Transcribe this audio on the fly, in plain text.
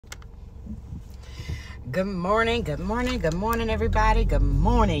Good morning, everybody. Good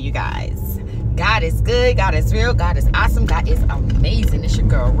morning, you guys. God is good, God is real, God is awesome, God is amazing. It's your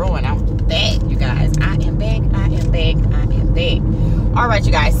girl, Rowan. I'm back, you guys. I am back. All right,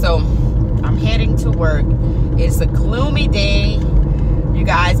 you guys, so I'm heading to work. It's a gloomy day, you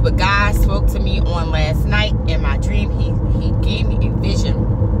guys, but God spoke to me on last night in my dream. He gave me a vision.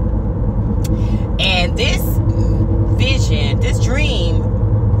 And this vision, this dream,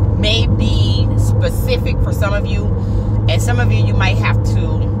 may be specific for some of you, and some of you might have to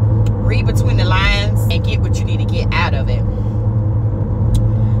read between the lines and get what you need to get out of it.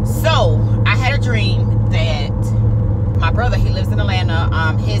 So I had a dream that my brother, he lives in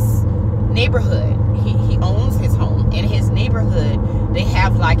Atlanta, his neighborhood, he owns his home. In his neighborhood, they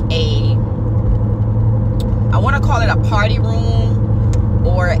have like a, I want to call it a party room,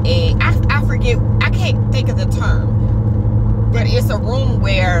 or a, I forget, I can't think of the term, but it's a room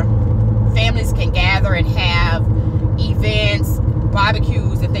where families can gather and have events,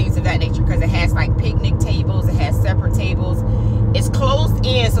 barbecues, and things of that nature, because it has like picnic tables, it has separate tables. It's closed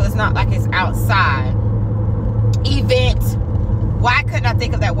in, so it's not like it's outside. Event, why couldn't I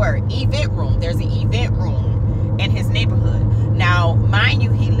think of that word? Event room. There's an event room in his neighborhood. Now, mind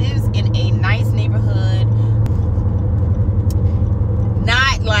you, he lives in a nice neighborhood.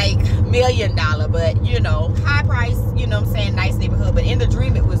 Not like $1 million, but you know, high price, you know what I'm saying, nice neighborhood. But in the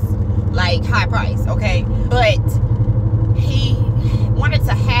dream it was like high price, okay? But he wanted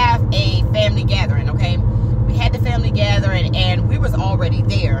to have a family gathering, okay? We had the family gathering and we was already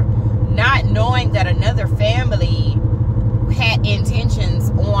there, not knowing that another family had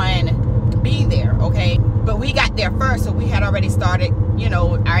intentions on being there, okay? But we got there first, so we had already started, you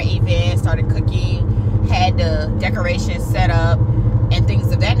know, our event, started cooking, had the decorations set up and things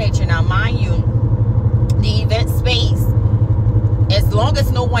of that nature. Now, mind you, the event space, as long as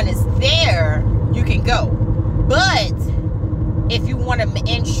no one is there, you can go. But if you want to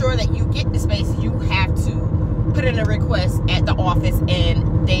ensure that you get the space, you have to put in a request at the office,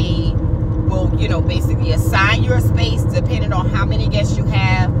 and they will, you know, basically assign your space depending on how many guests you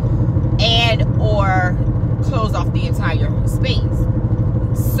have, and or close off the entire space.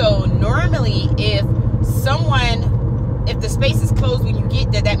 So normally, if the space is closed when you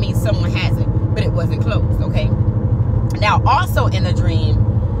get there, that means someone has it, but it wasn't closed, okay? Now, also in the dream,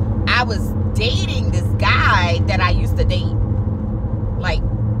 I was dating this guy that I used to date, like,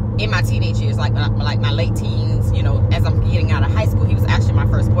 in my teenage years, like my late teens, you know, as I'm getting out of high school. He was actually my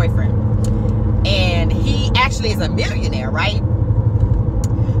first boyfriend. And he actually is a millionaire, right?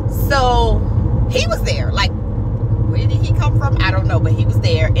 So, he was there. Like, where did he come from? I don't know, but he was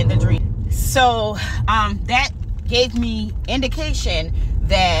there in the dream. So, that gave me indication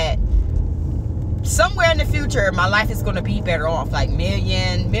that somewhere in the future my life is going to be better off, like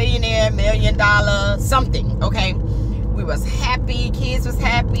millionaire, $1 million, something, okay? We was happy, kids was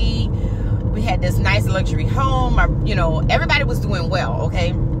happy, we had this nice luxury home, you know, everybody was doing well,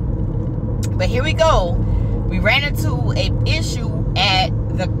 okay? But here we go, we ran into an issue at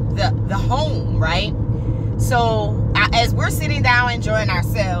the home, right? So as we're sitting down enjoying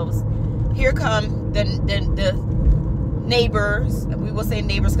ourselves, here come the neighbors. We will say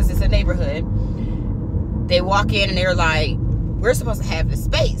neighbors because it's a neighborhood. They walk in and they're like, we're supposed to have this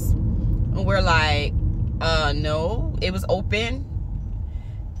space. And we're like, no, it was open.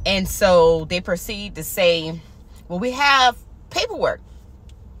 And so they proceed to say, well, we have paperwork.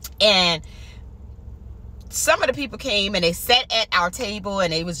 And some of the people came and they sat at our table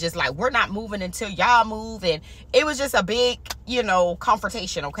and they was just like, we're not moving until y'all move. And it was just a big, you know,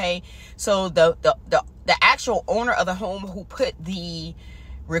 confrontation, okay? So the actual owner of the home who put the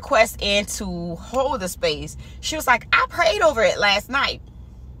request in to hold the space, she was like, I prayed over it last night.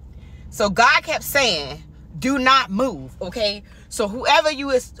 So God kept saying, do not move, okay? So whoever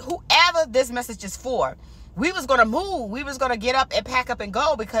this message is for, we was going to move. We was going to get up and pack up and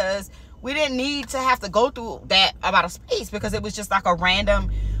go, because we didn't need to have to go through that about a space, because it was just like a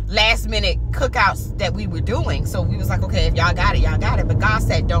random last minute cookouts that we were doing. So we was like, okay, if y'all got it, y'all got it. But God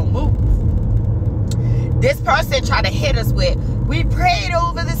said, don't move. This person tried to hit us with, we prayed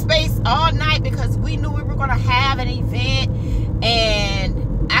over the space all night because we knew we were going to have an event.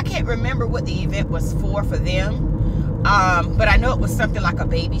 And I can't remember what the event was for them. But I know it was something like a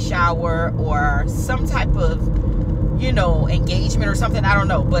baby shower or some type of, you know, engagement or something. I don't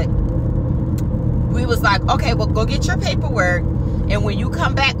know. But we was like, okay, well, go get your paperwork. And when you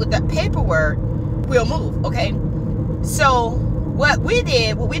come back with that paperwork, we'll move, okay? So what we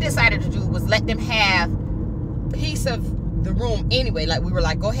decided to do was let them have a piece of the room anyway. Like, we were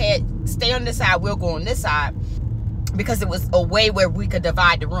like, go ahead, stay on this side, we'll go on this side. because it was a way where we could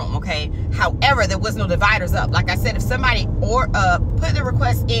divide the room, okay? However, there was no dividers up. Like I said, if somebody put the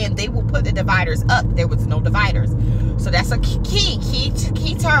request in, they will put the dividers up. There was no dividers. So that's a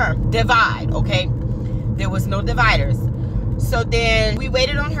key term, divide, okay? There was no dividers. So then we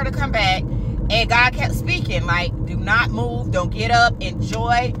waited on her to come back, and God kept speaking, like, do not move, don't get up,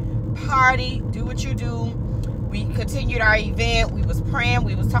 enjoy, party, do what you do. We continued our event. We was praying,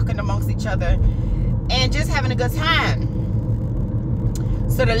 we was talking amongst each other, and just having a good time.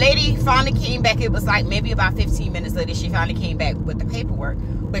 So the lady finally came back. It was like maybe about 15 minutes later, she finally came back with the paperwork.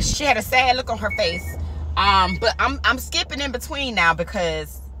 But she had a sad look on her face. But I'm skipping in between now,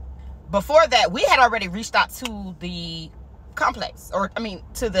 because before that, we had already reached out to the complex, or I mean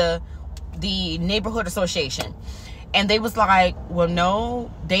to the neighborhood association, and they was like, well,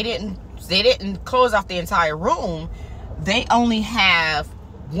 no, they didn't close off the entire room. They only have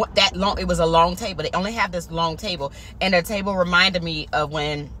that long. It was a long table. They only have this long table, and the table reminded me of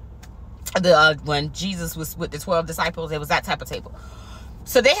when Jesus was with the 12 disciples. It was that type of table.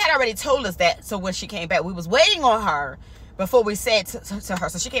 So they had already told us that. So when she came back, we was waiting on her before we said to her.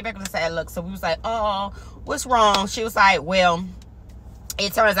 So she came back with a sad look. So we was like, oh, what's wrong? She was like, well,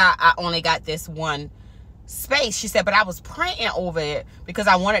 it turns out I only got this one space. She said, but I was praying over it because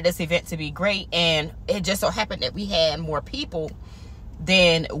I wanted this event to be great, and it just so happened that we had more people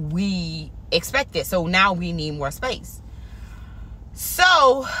than we expected, so now we need more space.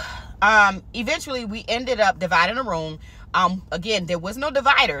 So eventually we ended up dividing the room. Again, there was no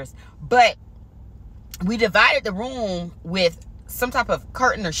dividers, but we divided the room with some type of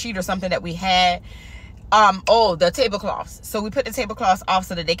curtain or sheet or something that we had. The tablecloths. So we put the tablecloths off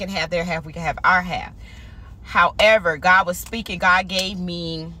so that they can have their half, we can have our half. However, God was speaking. God gave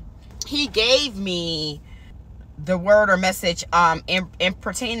me, he gave me the word or message in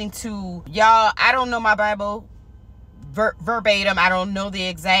pertaining to, y'all, I don't know my Bible verbatim. I don't know the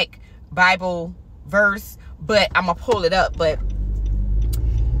exact Bible verse, but I'm gonna pull it up. But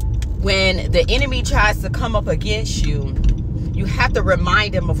when the enemy tries to come up against you, you have to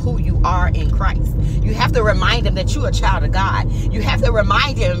remind him of who you are in Christ. You have to remind him that you're a child of God. You have to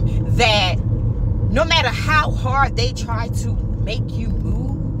remind him that no matter how hard they try to make you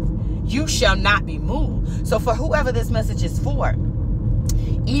move, you shall not be moved. So for whoever this message is for,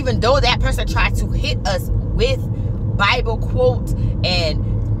 even though that person tried to hit us with Bible quotes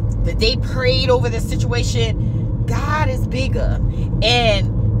and that they prayed over this situation, God is bigger.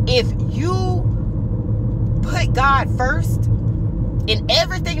 And if you put God first in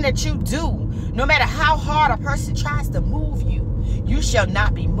everything that you do, no matter how hard a person tries to move you, you shall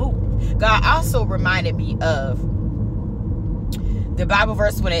not be moved. God also reminded me of the Bible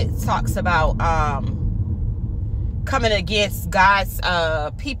verse when it talks about coming against God's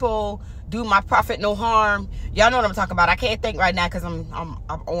people, do my prophet no harm. Y'all know what I'm talking about. I can't think right now because I'm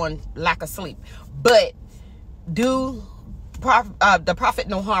on lack of sleep. But do the prophet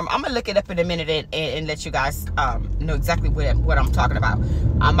no harm. I'm gonna look it up in a minute and let you guys know exactly what I'm talking about.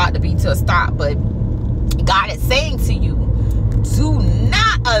 I'm about to be to a stop, but God is saying to you, do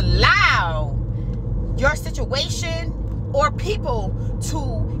not allow your situation or people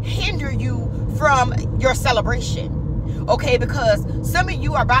to hinder you from your celebration. Okay, because some of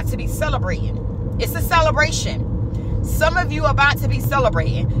you are about to be celebrating. It's a celebration. Some of you are about to be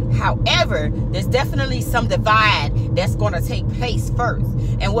celebrating. However, there's definitely some divide that's going to take place first.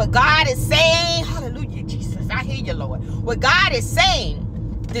 And what God is saying, hallelujah, Jesus, I hear you, Lord. What God is saying,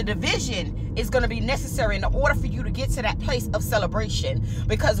 the division is going to be necessary in order for you to get to that place of celebration.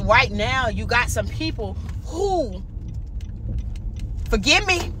 Because right now, you got some people who, forgive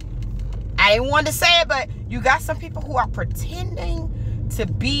me, I didn't want to say it, but you got some people who are pretending to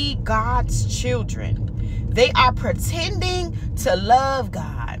be God's children. They are pretending to love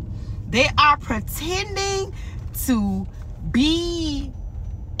God. They are pretending to be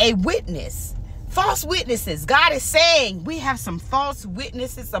a witness. False witnesses. God is saying we have some false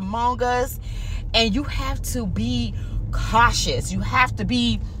witnesses among us, and you have to be cautious. You have to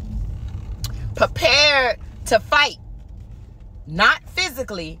be prepared to fight. Not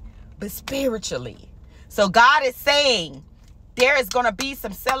physically, but spiritually. So God is saying there is going to be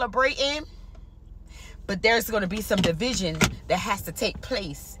some celebrating, but there's going to be some division that has to take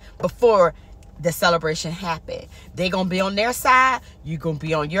place before the celebration happen. They're going to be on their side. You're going to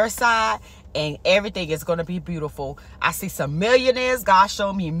be on your side. And everything is going to be beautiful. I see some millionaires. God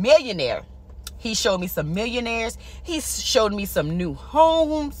showed me millionaire. He showed me some millionaires. He showed me some new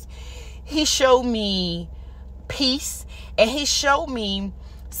homes. He showed me peace. And he showed me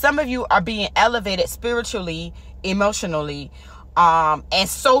some of you are being elevated spiritually, emotionally. and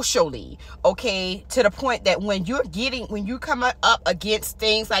socially, okay, to the point that when you come up against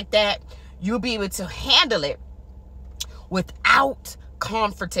things like that, you'll be able to handle it without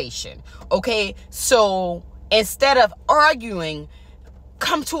confrontation, okay? So instead of arguing,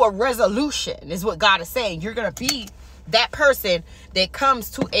 come to a resolution, is what God is saying. You're going to be that person that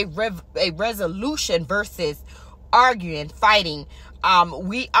comes to a resolution versus arguing, fighting.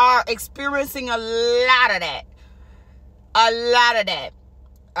 We are experiencing a lot of that.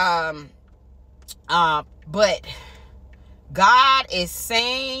 But God is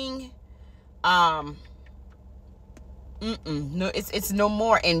saying, no, it's no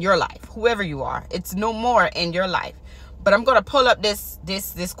more in your life. Whoever you are, it's no more in your life. But I'm gonna pull up this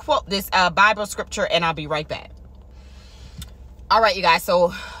quote, this Bible scripture, and I'll be right back. All right, you guys.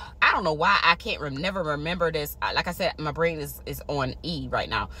 So I don't know why I can't never remember this. Like I said, my brain is on E right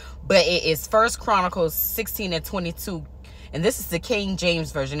now. But it is 1 Chronicles 16:22. And this is the King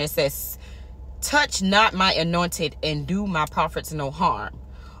James Version. It says, touch not my anointed and do my prophets no harm.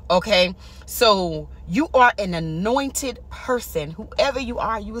 Okay? So you are an anointed person. Whoever you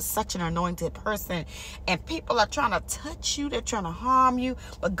are such an anointed person. And people are trying to touch you. They're trying to harm you.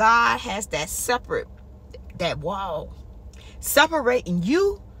 But God has that wall separating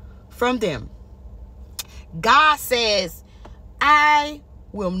you from them. God says, I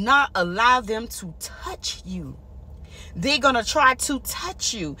will not allow them to touch you. They're going to try to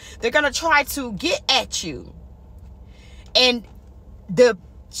touch you. They're going to try to get at you. And the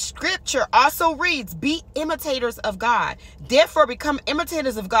scripture also reads, be imitators of God. Therefore, become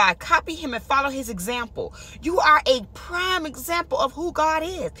imitators of God. Copy him and follow his example. You are a prime example of who God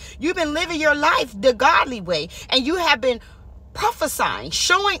is. You've been living your life the godly way. And you have been prophesying,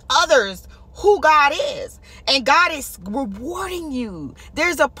 showing others who God is. And God is rewarding you.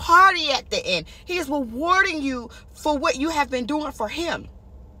 There's a party at the end. He is rewarding you for what you have been doing for him.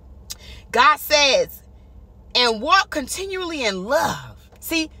 God says, and walk continually in love.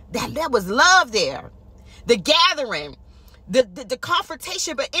 See, that was love there. The gathering, the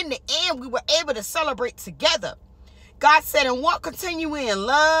confrontation, but in the end, we were able to celebrate together. God said, and walk continually in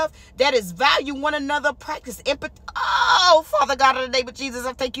love. That is, value one another, practice empathy. Oh, Father God, in the name of Jesus,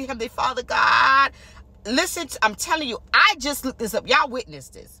 I thank you, Heavenly Father God. Listen, I'm telling you, I just looked this up. Y'all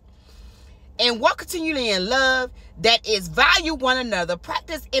witnessed this. And walk continually in love. That is, value one another,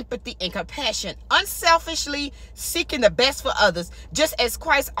 practice empathy and compassion, unselfishly seeking the best for others, just as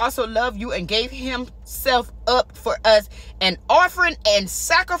Christ also loved you and gave himself up for us, an offering and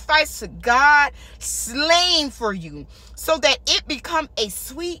sacrifice to God, slain for you, so that it become a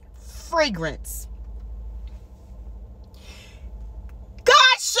sweet fragrance.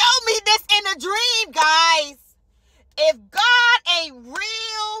 God showed me this in a dream, guys. If God ain't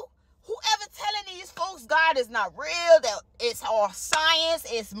real, whoever telling these folks God is not real, that it's all science,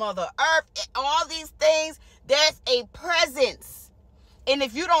 it's Mother Earth, all these things, there's a presence. And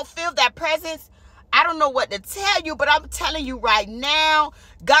if you don't feel that presence, I don't know what to tell you, but I'm telling you right now,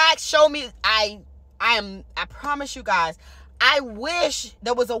 God showed me, I promise you guys, I wish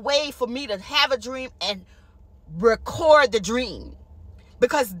there was a way for me to have a dream and record the dream.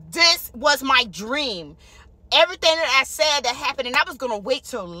 Because this was my dream. Everything that I said that happened, and I was going to wait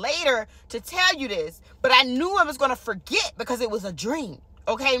till later to tell you this, but I knew I was going to forget because it was a dream,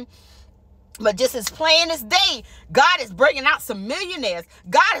 okay? But just as plain as day, God is bringing out some millionaires.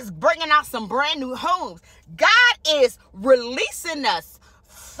 God is bringing out some brand new homes. God is releasing us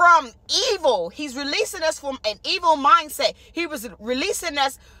from evil. He's releasing us from an evil mindset. He was releasing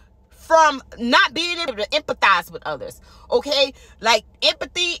us from not being able to empathize with others, okay? Like,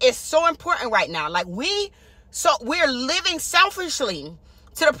 empathy is so important right now. Like, we're living selfishly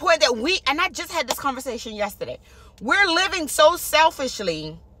to the point that and I just had this conversation yesterday. We're living so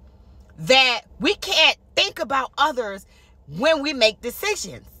selfishly that we can't think about others when we make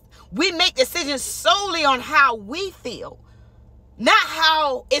decisions. We make decisions solely on how we feel, not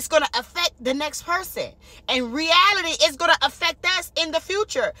how it's going to affect the next person. And reality is going to affect us in the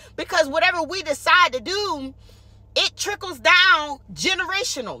future, because whatever we decide to do, it trickles down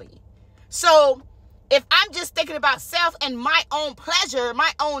generationally. So if I'm just thinking about self and my own pleasure,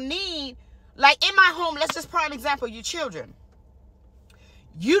 my own need, like in my home, let's just put an example, you children.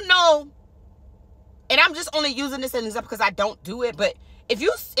 You know, and I'm just only using this as an example because I don't do it, but if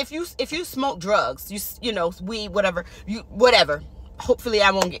you smoke drugs, you know, weed, whatever, hopefully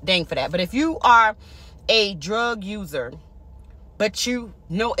I won't get dinged for that. But if you are a drug user, but you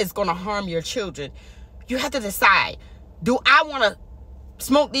know it's going to harm your children, you have to decide, do I want to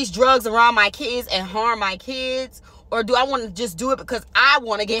smoke these drugs around my kids and harm my kids, or do I want to just do it because I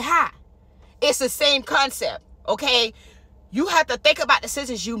want to get high? It's the same concept, okay? you have to think about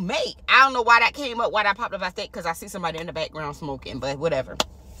decisions you make. I don't know why that came up, why that popped up. I think because I see somebody in the background smoking, but whatever.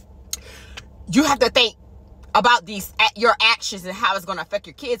 You have to think about your actions and how it's going to affect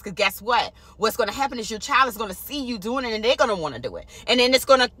your kids, because guess what? What's going to happen is your child is going to see you doing it, and they're going to want to do it, and then it's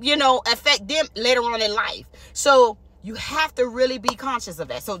going to, you know, affect them later on in life. So you have to really be conscious of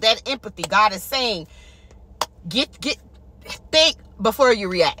that. So that empathy, God is saying, think before you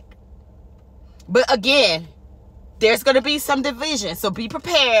react. But again, there's going to be some division, so be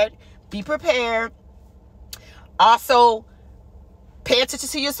prepared. Also, pay attention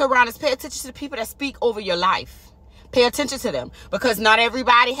to your surroundings. Pay attention to the people that speak over your life. Pay attention to them, because not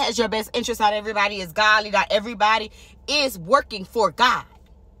everybody has your best interest. Not everybody is godly. Not everybody is working for God.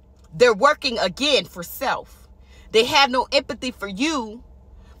 They're working, again, for self. They have no empathy for you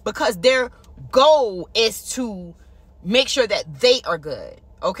because their goal is to make sure that they are good.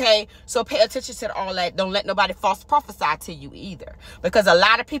 Okay, so pay attention to all that. Don't let nobody false prophesy to you either, because a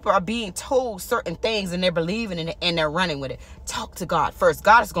lot of people are being told certain things and they're believing in it and they're running with it. Talk to God first.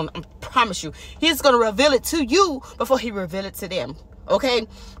 God is going to, I promise you, He's going to reveal it to you before He reveal it to them. Okay,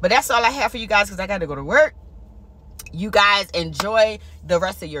 but that's all I have for you guys, because I got to go to work. You guys enjoy the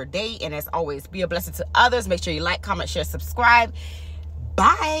rest of your day, and as always, be a blessing to others. Make sure you like, comment, share, subscribe.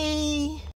 Bye.